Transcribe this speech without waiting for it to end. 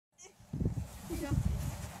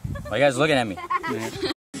Why you guys looking at me? Fuck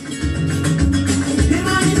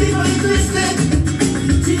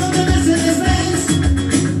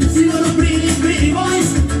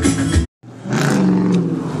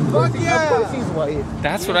yeah!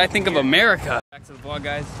 That's what I think of America. Back to the vlog,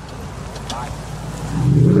 guys.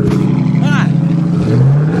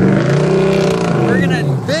 We're gonna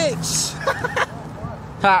Bitch!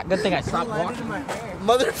 Ha, good thing I stopped walking.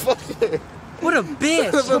 Motherfucker! What a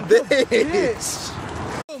bitch! Son of a bitch!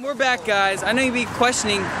 Boom, we're back, guys. I know you'd be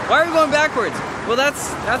questioning, why are we going backwards? Well, that's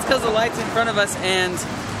because the light's in front of us, and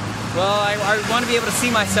well, I want to be able to see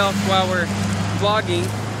myself while we're vlogging.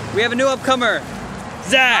 We have a new upcomer,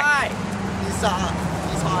 Zach. Hi! He's hot.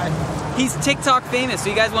 He's TikTok famous, so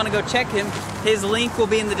you guys want to go check him. His link will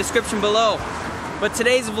be in the description below. But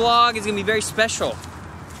today's vlog is going to be very special,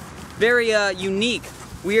 very unique.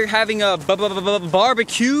 We are having a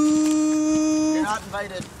barbecue. You're not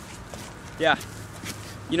invited. Yeah,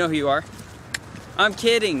 you know who you are. I'm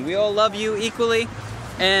kidding. We all love you equally,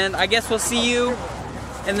 and I guess we'll see you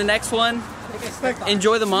in the next one.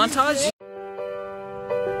 Enjoy the montage.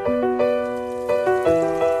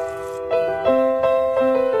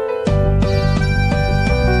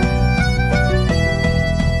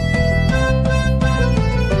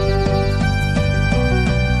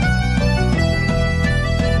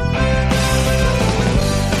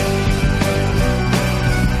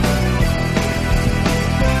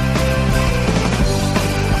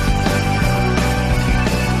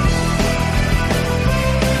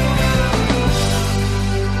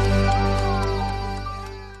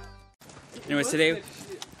 Anyways, today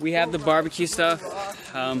we have the barbecue stuff.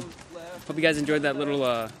 Hope you guys enjoyed that little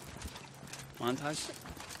montage.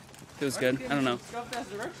 It was good. I don't know.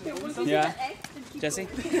 Yeah, Jesse.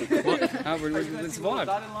 What? It's a vlog.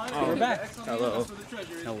 Oh, we're back. Hello.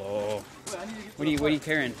 Hello. What are you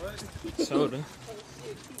carrying? Soda.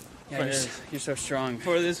 Yeah, you're so strong.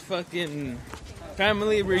 For this fucking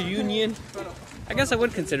family reunion. I guess I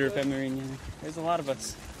would consider it a family reunion. There's a lot of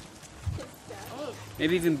us.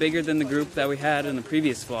 Maybe even bigger than the group that we had in the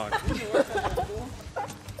previous vlog.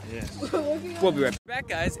 Yeah. We'll be right back,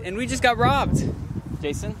 guys, and we just got robbed.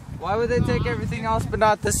 Jason? Why would they take everything else but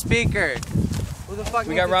not the speaker? Who the fuck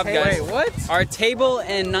We got robbed, guys. Wait, what? Our table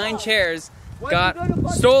and 9 chairs got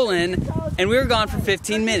stolen, and we were gone for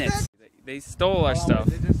 15 minutes. They stole our stuff.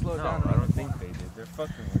 They just slowed down. I don't think they did. They're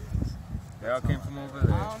fucking with us. They all came from over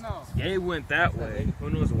there. I don't know. They went that way. Who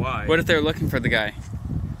knows why? What if they're looking for the guy?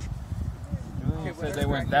 They said they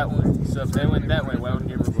went that way. So if they went that way, why wouldn't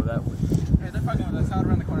you ever go that way? Hey, they're fucking with us. Out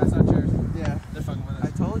around the corner. I saw chairs. Yeah. They're fucking with us.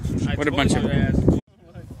 I told you. What a bunch of ass.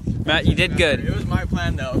 Matt, you did good. It was my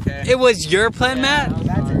plan though, okay? It was your plan, Matt?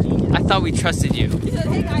 I thought we trusted you. He said,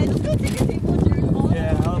 hey guys, let's go take a table and chairs.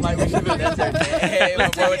 Yeah, I was like, we should have been there. Hey, my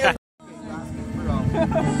boy with that.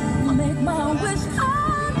 Make my wish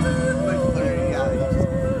come true.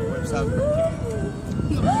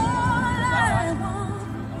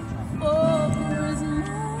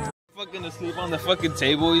 Fucking asleep on the fucking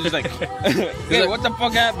table. He's just like, hey, what the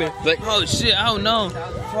fuck happened? Like, oh shit, I don't know.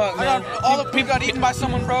 Fuck, man. All the people got eaten by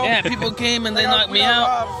someone, bro. Yeah, people came and they knocked me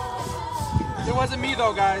out. It wasn't me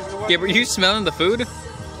though, guys. Yeah, were you smelling the food?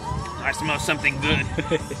 I smell something good.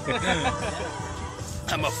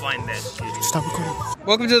 I'ma find that shit. Stop recording.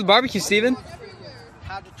 Welcome to the barbecue, Steven.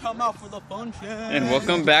 Had to come out for the function. And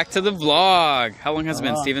welcome back to the vlog. How long has it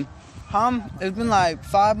been, Steven? It's been like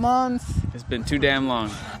 5 months. It's been too damn long.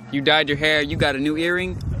 You dyed your hair, you got a new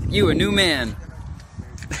earring, you a new man.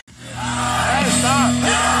 Hey, stop!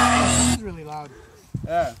 This is really loud.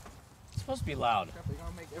 Yeah. It's supposed to be loud.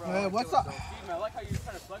 Hey, what's up? I like how you're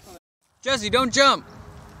trying to flex on that. Jesse, don't jump.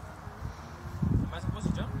 Am I supposed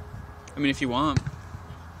to jump? I mean, if you want.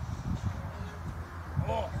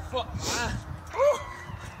 Oh, fuck.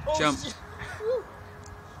 Jump.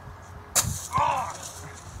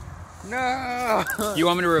 No! You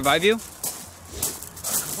want me to revive you?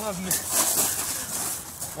 Well,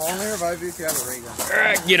 only revive you if you have a ray gun.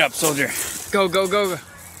 Alright, get up, soldier. Go, go, go, go.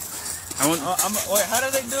 I want. Wait, how do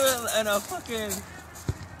they do it in a fucking...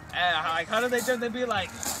 like, how do they do it? They be like...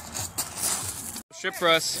 Strip for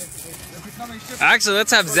us. Actually,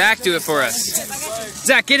 let's have Zach do it for us.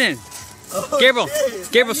 Zach, get in. Gabriel,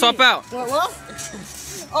 Gabriel, swap out. What?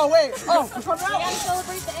 Oh, wait. Oh, we're coming out. We gotta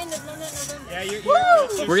celebrate the end of November.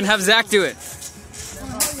 Yeah, We're gonna have Zach do it.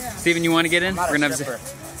 Steven, you want to get in? We're gonna have Zach.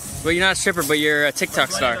 Well, you're not a stripper, but you're a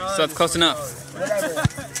TikTok star, so it's close enough.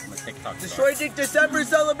 Destroy Dick December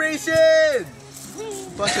celebration!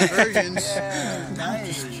 Bunch of virgins.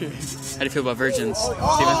 Nice. How do you feel about virgins, Steven?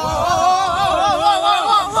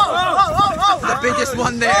 The biggest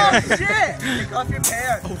one there. Shit! Take off your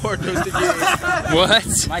pants. award goes to game. What?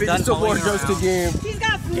 Biggest award goes to game.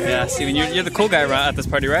 Yeah, Steven, you're the cool guy at this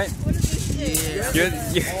party, right?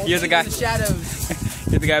 Yeah. You're the guy. The shadows.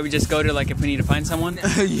 You're the guy we just go to like if we need to find someone.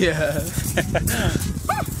 Yeah.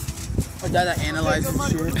 Or guy that analyzes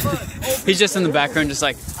shit. He's just in the background, just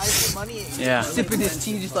like, yeah. Sipping his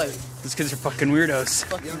tea, just like These kids are fucking weirdos.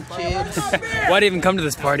 fucking kids. Why'd even come to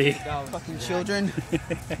this party? Fucking children.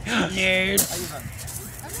 Nerds.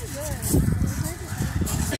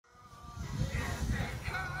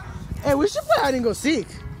 Hey, we should play hide and go seek.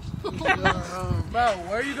 Bro,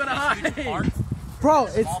 where are you gonna hide?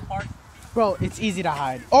 Bro, it's easy to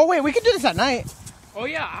hide. Oh wait, we can do this at night. Oh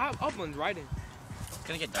yeah, Upland's riding. It's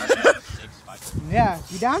gonna get dark at 6, 5. Yeah,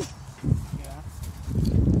 you down? Yeah.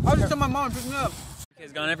 I'll just tell my mom to pick me up.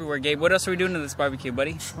 Kids gone everywhere, Gabe. What else are we doing to this barbecue,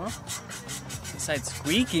 buddy? Huh? Besides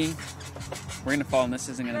squeaking, we're gonna fall and this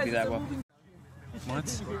isn't gonna be that well.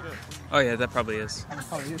 What? Oh yeah, that probably is. I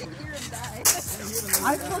fucking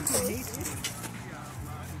hate it.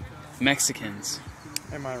 Mexicans.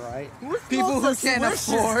 Am I right? People who can't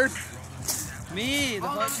afford. Me, the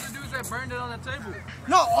dudes that burned it on the table.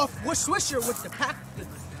 No, with Swisher with the pack. The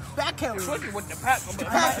back hell. Swisher with the pack.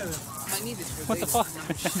 What the fuck?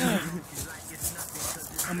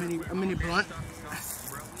 A mini blunt.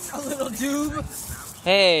 A little tube.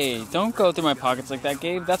 Hey, don't go through my pockets like that,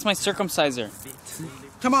 Gabe. That's my circumciser.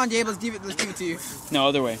 Come on, Gabe, let's give it to you. No,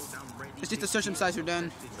 other way. Let's get the circumciser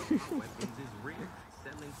done.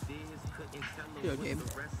 Yo, Gabe.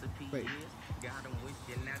 Wait.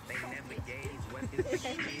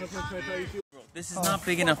 This is not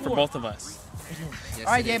big enough for both of us.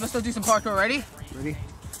 Alright, Gabe, let's go do some parkour. Ready? Ready.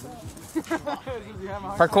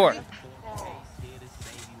 Parkour.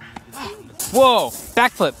 Whoa!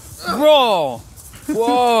 Backflip. Roll.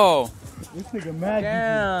 Whoa. This nigga mad.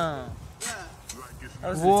 Damn.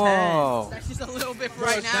 Whoa. That's just a little bit for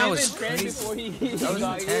right now. That was Trained before he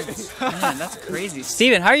got intense. Man, that's crazy.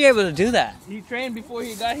 Steven, how are you able to do that? He trained before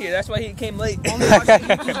he got here. That's why he came late. Only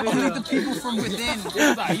the people from within.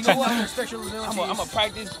 Like, you know what? Special abilities. I'm gonna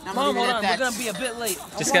practice. I'm Mom, gonna hold leave it on. at We're that. gonna be a bit late.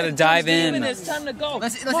 Just gotta dive in. It's time to go.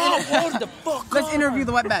 Let's Hold the fuck let's interview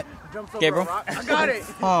the wet bat. Gabriel? I got it.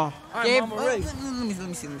 Oh, Gabe, Mama, ready. let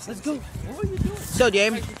me see. Let's go. So,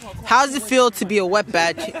 Gabe, how does it feel to be a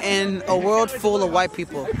wetback in a world full of white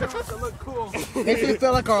people? Makes me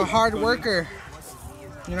feel like a hard worker.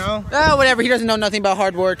 You know? Oh, whatever. He doesn't know nothing about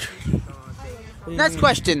hard work. Next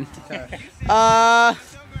question. How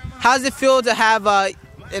does it feel to have and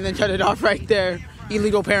then shut it off right there?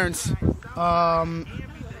 Illegal parents. I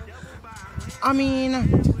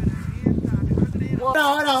mean. Hold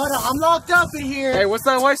on. I'm locked up in here. Hey, what's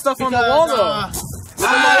that white stuff on the wall though?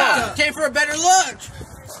 Came for a better look.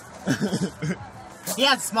 He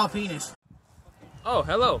has a small penis. Oh,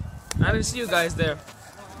 hello. I haven't seen you guys there.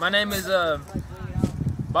 My name is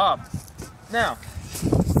Bob. Now,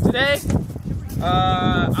 today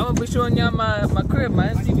I'm gonna be showing y'all my crib, my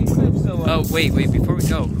MTV crib. So Oh, wait, before we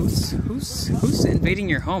go, who's invading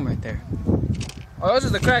your home right there? oh, those are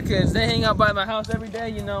the crackheads. They hang out by my house every day,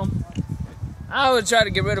 you know. I always try to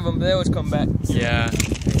get rid of them, but they always come back. Yeah.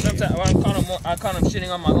 Sometimes I caught them shitting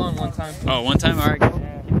on my lawn one time. Oh, one time? Alright,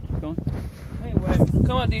 keep going. Anyway,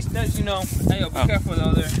 come on, these steps, you know. Hey, yo, be careful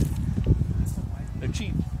though. They're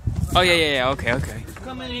cheap. Oh, yeah, okay.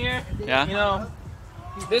 Come in here. Yeah? You know,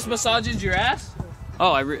 this massages your ass.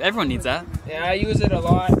 Oh, everyone needs that. Yeah, I use it a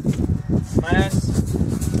lot. My ass.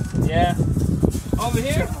 Yeah. Over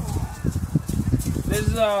here, this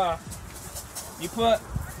is you put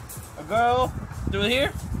a girl through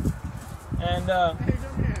here, and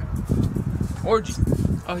orgy.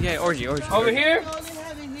 Oh, yeah, orgy. Over here, I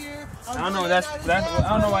don't know. I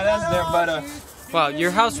don't know why that's there, but Wow,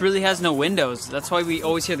 your house really has no windows. That's why we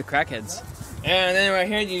always hear the crackheads. and then right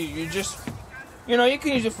here, you just, you know, you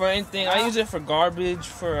can use it for anything. I use it for garbage,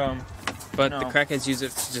 for But No. the crackheads use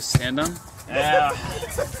it to just stand on? yeah.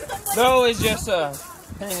 They're always just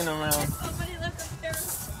hanging around.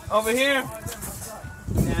 Over here,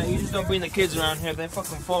 yeah, you just don't bring the kids around here. They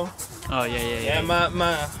fucking full. Oh, yeah. Yeah,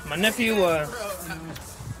 my nephew,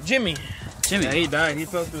 Jimmy. Jimmy. Yeah, he died. He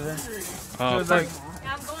fell through there. Oh, It was like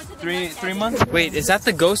 3 months. wait, is that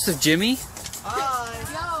the ghost of Jimmy?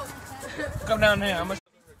 Come down here. I'm gonna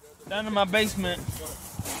down in my basement.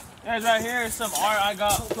 There's right here is some art I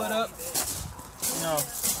got put up. You know,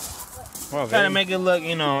 Wow, trying to make it look,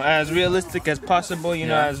 you know, as realistic as possible. You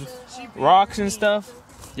know, as rocks and stuff.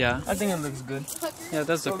 Yeah. I think it looks good. Yeah, it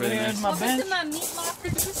does look Over really here nice. is my bench.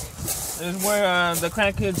 This is where the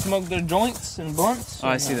crackheads smoke their joints and blunts. Oh,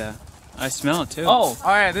 I see that. I smell it too. Oh,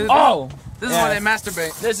 Alright, this is why they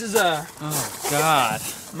masturbate. This is Oh, God.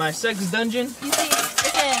 my sex dungeon. You see,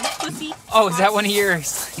 Zsmitty. Oh, is that one of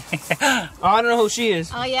yours? I don't know who she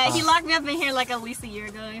is. Oh yeah, he locked me up in here like at least a year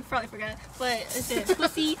ago. You probably forgot. But it said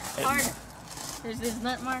pussy heart. There's this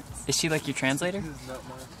nut marks. Is she like your translator?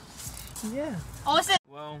 Yeah. Oh, it said.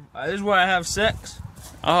 Well, this is where I have sex.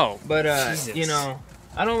 Oh, But Jesus. you know,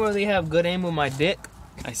 I don't really have good aim with my dick.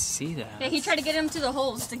 I see that. Yeah, he tried to get him to the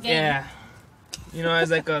holes to get him. Yeah. You know,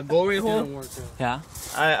 as like a glory hole. Yeah.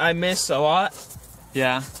 I miss a lot.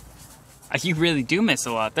 Yeah. You really do miss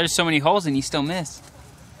a lot. There's so many holes and you still miss.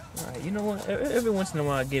 Alright, you know what? Every once in a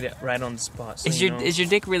while I get it right on the spot. So, Is your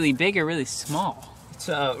dick really big or really small? It's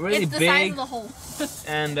really It's the size big of the hole.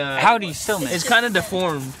 and How do you still miss? it's kind of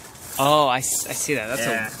deformed. Oh, I see that.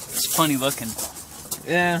 That's it's funny looking.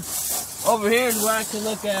 Yeah. Over here is where I can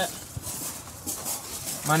look at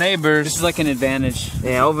my neighbors. This is like an advantage.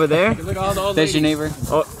 Yeah, over there. Look at all the old There's your neighbor.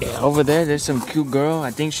 Oh, yeah, over there. There's some cute girl.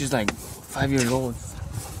 I think she's like 5 years old.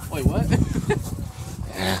 Wait, what?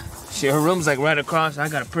 Yeah. Her room's like right across. I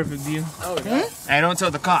got a perfect view. Oh, yeah. I don't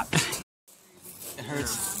tell the cops. It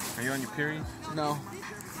hurts. Are you on your period? No.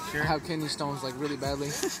 Sure. I have kidney stones like really badly.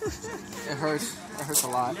 It hurts. It hurts a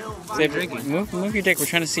lot. Xavier, move your dick. We're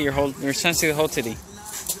trying to see your whole. We're trying to see the whole titty.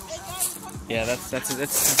 Yeah, that's.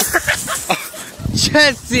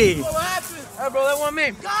 Jesse. What happened? Hey, bro, that wasn't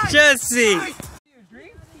me. Jesse.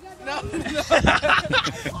 No.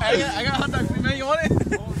 I got a hot dog. Man, you want it?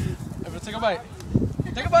 Hey, bro, take a bite.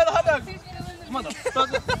 Take a bite of the hot dog.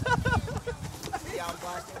 Motherfucker.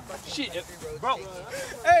 Shit, bro.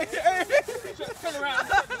 Hey. Turn around.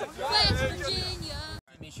 West Virginia.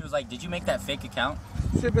 She was like, "Did you make that fake account?"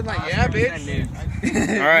 Should've been like, yeah,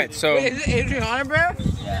 bitch. All right, so Wait, is it Adrian Hunter, bro?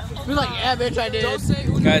 Yeah. He was like, yeah, bitch, I did.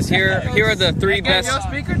 guys, here are the three best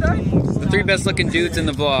Speaker died? looking dudes in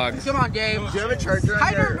the vlog. Come on, Gabe. Do you have a charger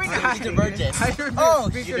on your Virgin. Oh,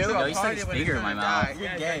 You do? No, you stuck a speaker in my mouth.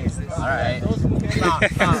 All right.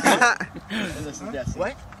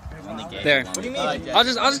 What? Only gay. There. What do you mean? I'll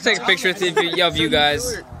just take a picture of you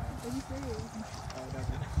guys.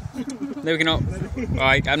 There we can. Oh,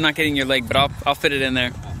 I'm not getting your leg, but I'll fit it in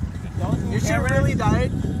there. Your shit really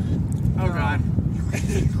died? Oh, God.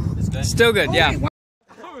 Still good, yeah.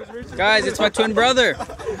 Guys, it's my twin brother.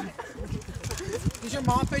 Did your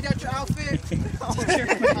mom pick out your outfit?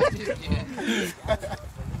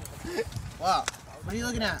 Wow. What are you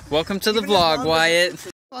looking at? Welcome to the vlog, Wyatt.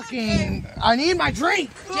 Fucking, I need my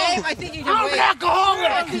drink. James, I think you can wait. I'm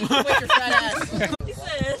alcoholic. I think you can wait your fat ass.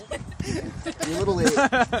 You're a little late.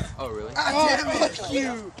 Oh, really? Oh, fuck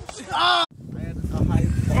you. Oh.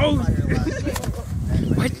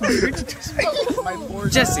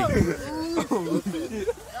 Jesse.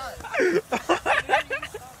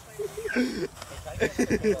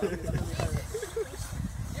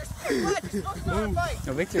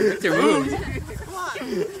 No, Victor moved.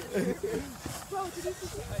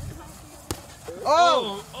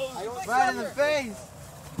 Oh! Right in the face.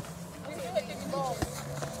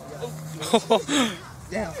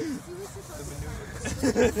 Damn.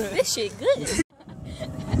 This shit good.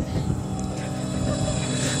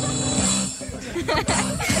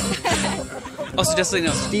 Also, just so you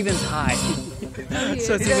know, Steven's high.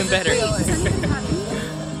 So it's even better.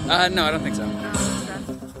 No, I don't think so.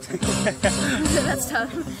 That's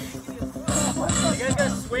tough. You guys gonna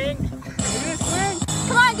swing?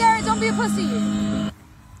 Come on, Garrett, don't be a pussy.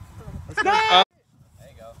 Let's go! There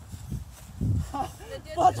you go.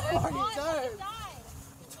 What's already tired?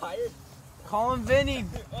 Tired? Call him Vinny.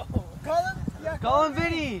 Call him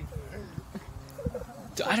Vinny.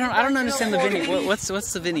 I don't understand the Vinny. What's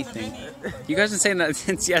the Vinny thing? You guys have been saying that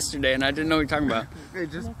since yesterday, and I didn't know what you're talking about.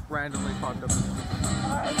 It just randomly popped up.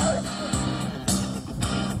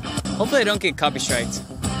 Hopefully I don't get copy strikes.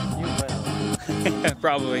 You will.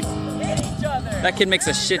 Probably. That kid makes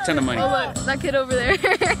a shit ton of money. Oh look, that kid over there.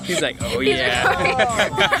 He's like, oh yeah.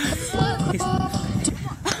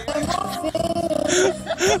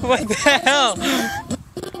 What the hell?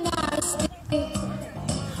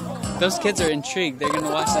 Those kids are intrigued. They're gonna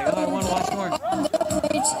watch like, oh, I want to watch more.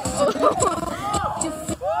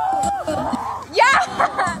 Yeah!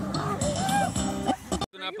 I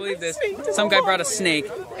do not believe this. Some guy brought a snake,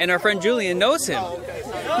 and our friend Julian knows him.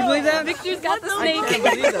 You believe that? Victor's got the snake.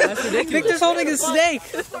 That's ridiculous. Victor's holding a snake.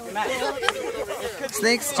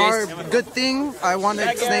 Snakes are a good thing. I want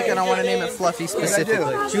a snake and I want to name it Fluffy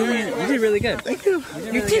specifically. Julian, you did really good. Thank you.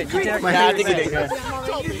 You did really good. I think you did good.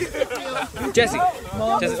 Jesse,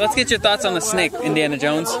 let's get your thoughts on the snake, Indiana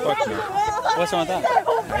Jones. What's wrong with that?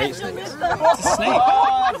 I hate snakes. It's a snake.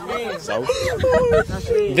 So?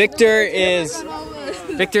 Victor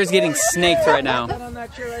is getting snaked right now.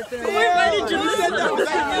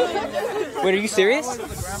 Wait, are you serious?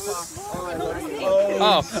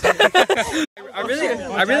 Oh.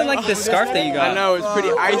 I really like this scarf that you got. I know, it's pretty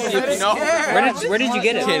icy if you know. Where did you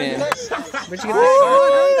get it? Kidding. Where'd you get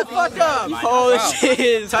that scarf? Fuck up. Holy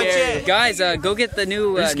shit. Touch it. Guys, go get the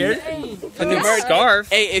new the new scarf.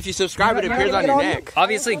 Hey, if you subscribe, it appears on your neck.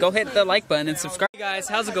 Obviously, go hit the like button and subscribe. Hey guys,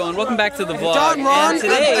 how's it going? Welcome back to the vlog. John Ron, And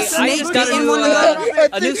today, I just got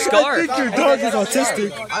a new scarf. Your dog is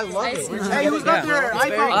autistic. I love it. Hey, who's got their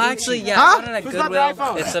iPhone? Actually, yeah, I got it at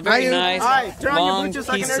Goodwill. It's a very nice, long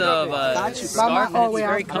piece of scarf, and it's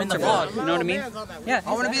very comfortable. You know what I mean? Yeah.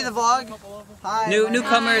 I want to be in the vlog. Hi.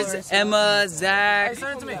 Newcomers, Emma, Zach.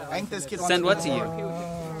 Send what to you?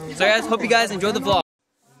 So guys, hope you guys enjoy the vlog.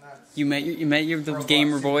 You met the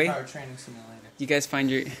gamer boy. You guys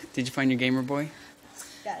did you find your gamer boy?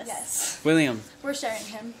 Yes. William. We're sharing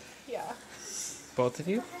him. Yeah. Both of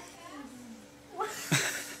you?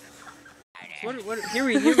 Here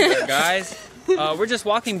we go, guys. We're just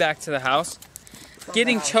walking back to the house,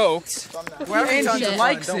 getting choked. And he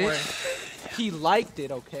likes it. He liked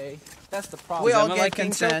it, okay? That's the problem. We all get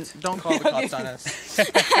consent. Don't call the cops on us.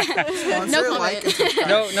 No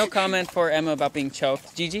comment. No comment for Emma about being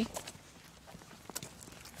choked. Gigi?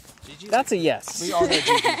 That's a yes. We all know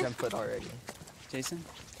Gigi's input already. Jason?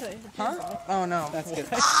 Huh? Oh no. That's good.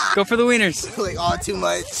 Go for the wieners. Like, oh, too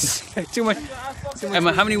much. Too much.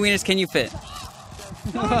 Emma, how many wieners can you fit?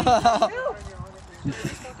 I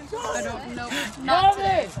don't know. Not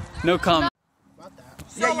today. No comment.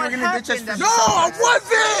 Yeah, you were gonna ditch us. No, I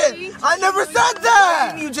wasn't! I never said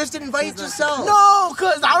that! You just invite yourself. No,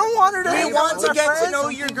 because I don't want her to. We want to get to know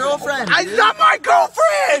your girlfriend. I'm not my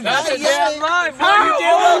girlfriend! That's a damn lie, bro.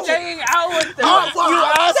 You did hanging out with them. You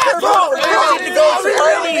asked her for it.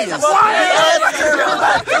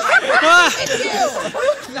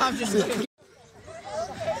 No, I'm just kidding.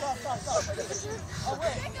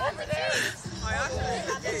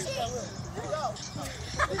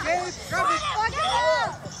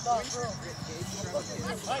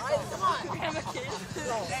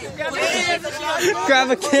 Grab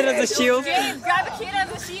a kid as a shield. James, grab a kid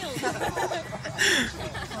as a shield.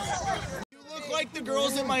 You look like the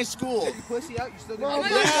girls in my school. Pussy out, you still Oh my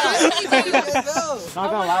got gosh.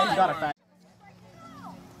 Not gonna lie, you got a fact.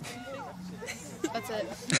 That's it.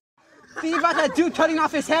 Think about that dude cutting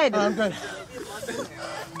off his head. I'm good.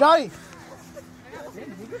 Die.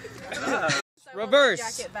 Reverse.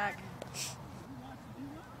 Jacket back.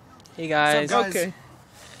 Hey guys. Okay.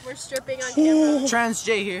 We're stripping on camera. Trans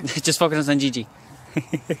J here. Just focus on Gigi.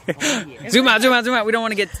 Zoom out. We don't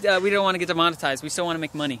want to get demonetized. We still want to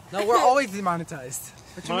make money. No, we're always demonetized.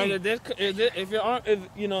 If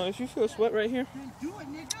you feel sweat right here,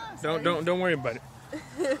 don't worry about it.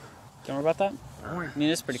 Don't worry about that. I mean,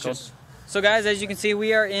 it's pretty cool. So guys, as you can see,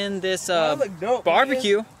 we are in this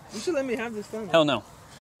barbecue. You should let me have this phone. Hell no.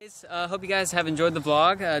 Hope you guys have enjoyed the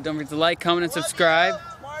vlog. Don't forget to like, comment, and subscribe.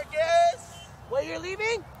 Marcus! Wait, you're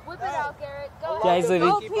leaving? Whip it out, Garrett. Go Yeah, he's leaving.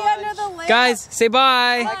 Go pee under the lamp. Guys, say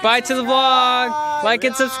bye. Bye to the vlog. Like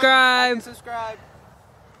and subscribe.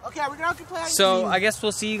 Okay, we're gonna play. So I guess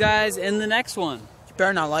we'll see you guys in the next one. You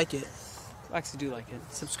better not like it. I actually do like it.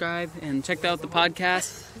 Subscribe and check out the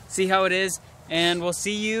podcast. See how it is. And we'll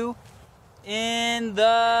see you in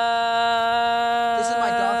the... This is my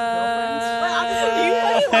dog's girlfriend.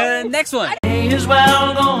 next one. May as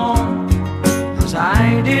well go home.